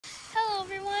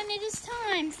it is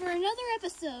time for another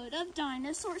episode of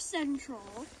Dinosaur Central.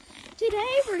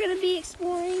 Today we're going to be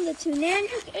exploring the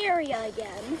Tunandric area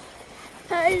again,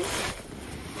 because,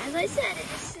 as I said, it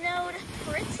has snowed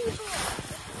pretty hard.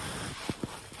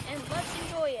 And let's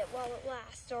enjoy it while it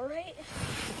lasts, alright?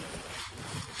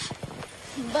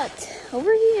 But,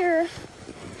 over here,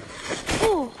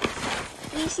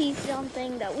 we see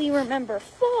something that we remember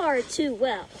far too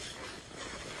well.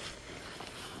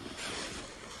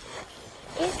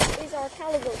 It is our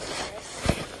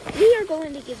Calavosaurus. We are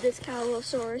going to give this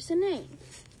Calavosaurus a name.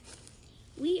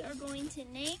 We are going to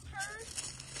name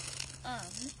her,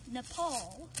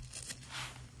 Nepal.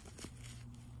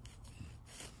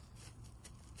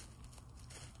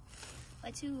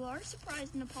 But to our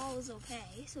surprise, Nepal is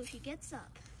okay, so she gets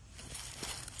up.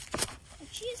 And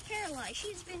she is paralyzed.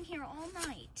 She's been here all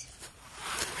night.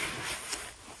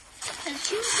 And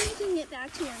she was making it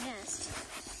back to her nest.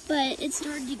 But it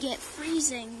started to get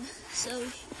freezing, so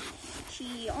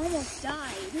she almost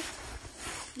died.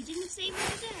 We didn't save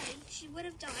her today. She would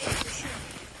have died for sure.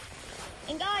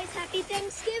 And guys, happy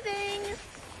Thanksgiving!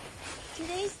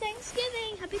 Today's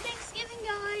Thanksgiving. Happy Thanksgiving,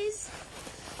 guys!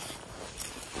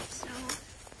 So,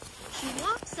 she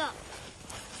walks up.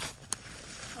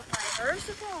 But by her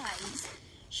surprise,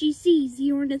 she sees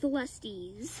the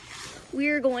Ornitholestes.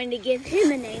 We're going to give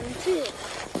him a name, too.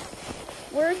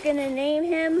 We're gonna name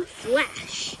him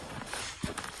Flash.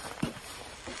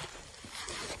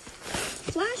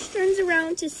 Flash turns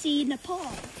around to see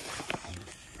Nepal.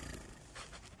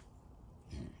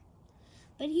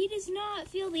 But he does not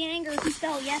feel the anger he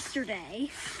felt yesterday.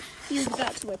 He was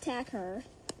about to attack her.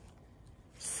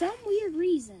 Some weird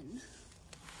reason.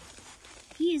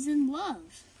 He is in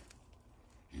love.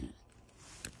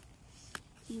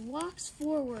 He walks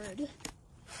forward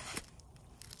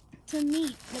to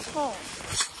meet Nepal.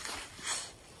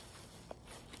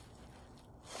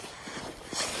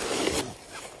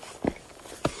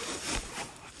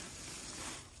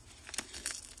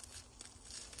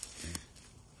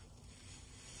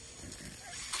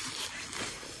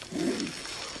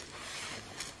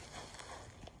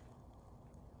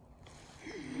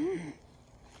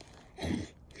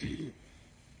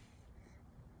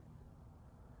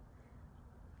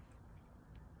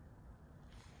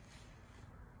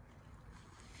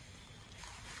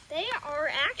 They are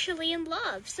actually in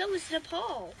love. So is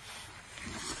Nepal.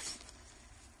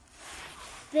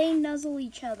 They nuzzle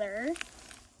each other.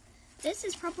 This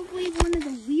is probably one of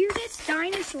the weirdest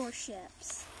dinosaur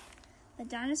ships that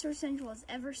Dinosaur Central has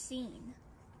ever seen.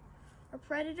 A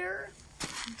predator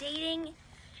dating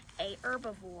a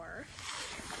herbivore.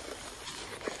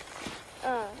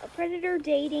 A predator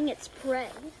dating its prey.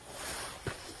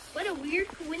 What a weird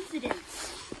coincidence.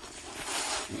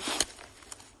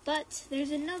 But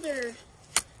there's another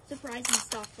surprise in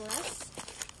stock for us.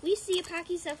 We see a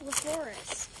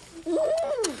Pachycephalosaurus.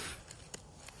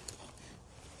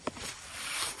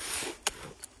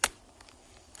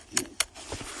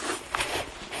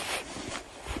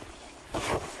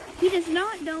 He does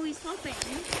not know he's helping,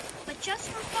 but just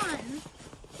for fun,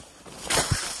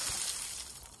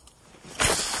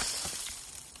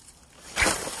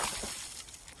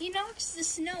 he knocks the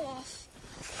snow off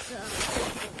the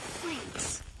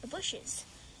plants. The bushes.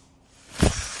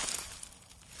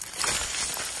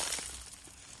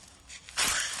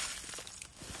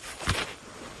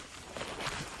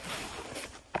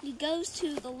 He goes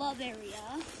to the love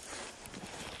area,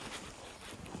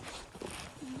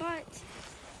 but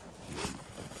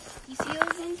he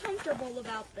feels uncomfortable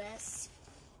about this.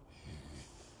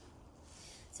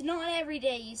 So not every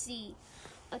day you see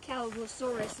a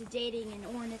Calavosaurus dating an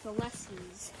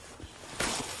Ornitholestes.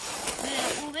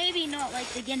 Well, maybe not like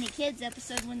the Guinea Kids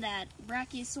episode when that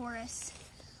Brachiosaurus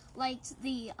liked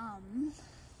the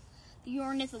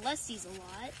Ornitholestes a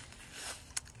lot.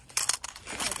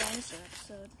 The dinosaur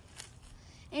episode.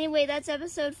 Anyway, that's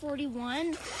episode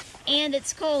 41, and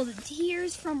it's called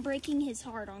Tears from Breaking His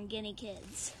Heart on Guinea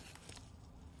Kids.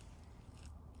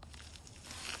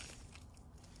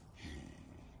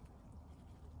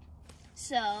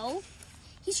 So,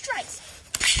 he strikes.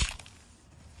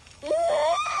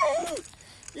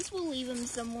 This will leave him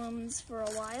some wounds for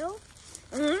a while.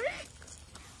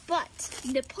 But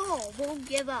Nepal won't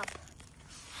give up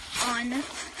on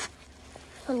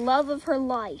her love of her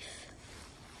life.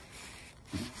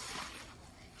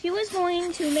 She was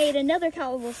going to mate another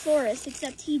Calavosaurus,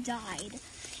 except he died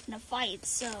in a fight,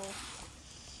 so...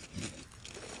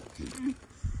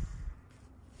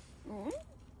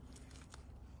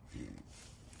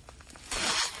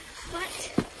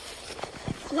 But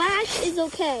Flash is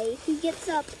okay. He gets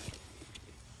up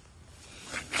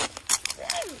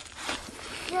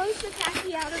from throws the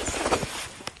packy out of sight.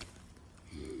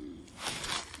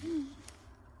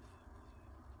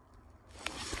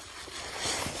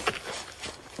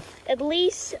 At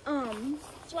least,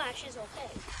 Flash is okay.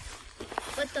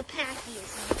 But the packy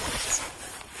is not.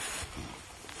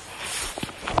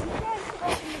 He tries to go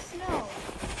in the snow.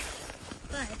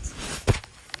 But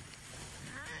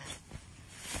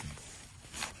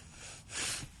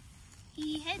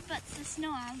he headbutts the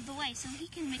snow out of the way so he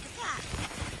can make a path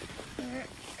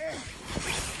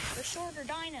for shorter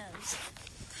dinos.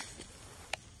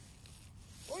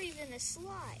 Or even a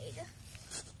slide.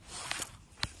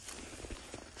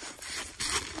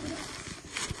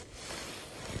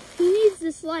 He needs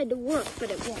the slide to work,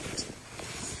 but it won't.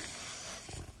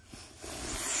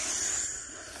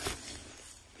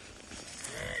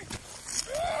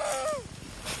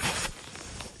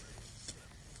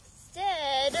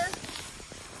 Instead,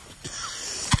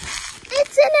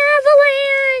 it's an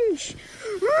avalanche!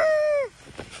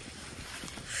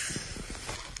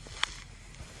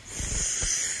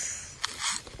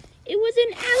 It was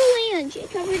an avalanche!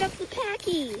 It covered up the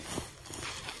packy.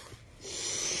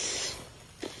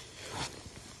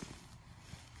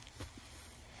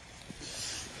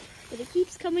 But it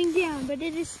keeps coming down, but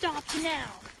it is stopped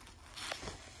now.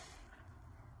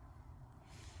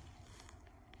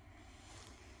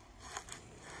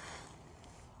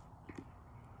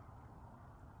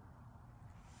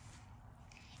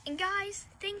 And guys,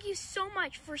 thank you so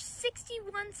much for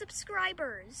 61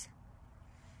 subscribers.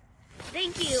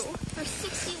 Thank you for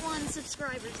 61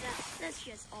 subscribers. That's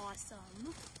just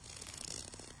awesome.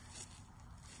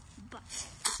 But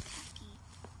this packy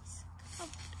is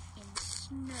covered in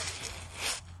snow.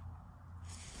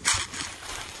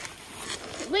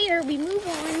 Later, we move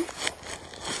on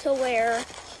to where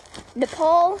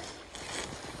Nepal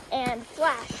and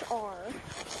Flash are.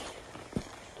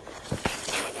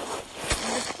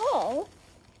 Nepal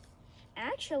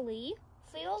actually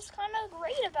feels kind of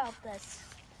great about this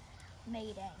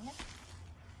mating.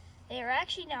 They are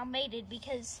actually now mated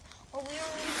because while we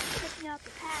were picking out the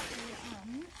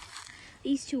packy,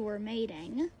 these two were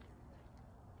mating.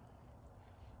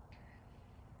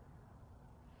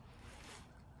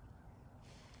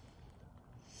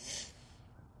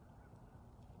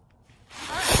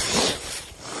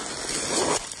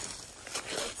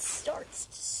 It starts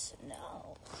to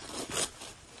snow.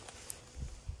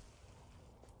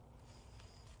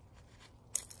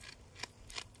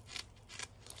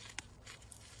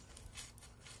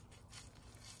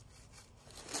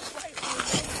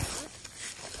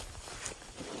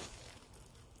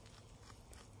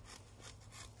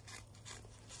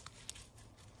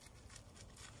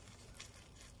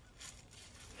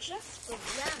 Just for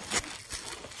them.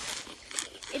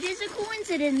 It is a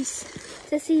coincidence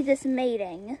to see this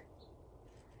mating.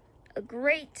 A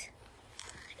great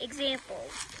example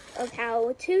of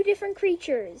how two different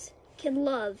creatures can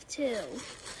love too.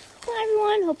 Well,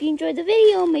 everyone, hope you enjoyed the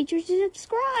video. Make sure to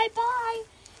subscribe. Bye.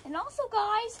 And also,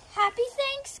 guys, happy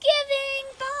Thanksgiving.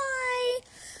 Bye.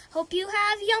 Hope you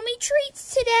have yummy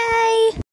treats today.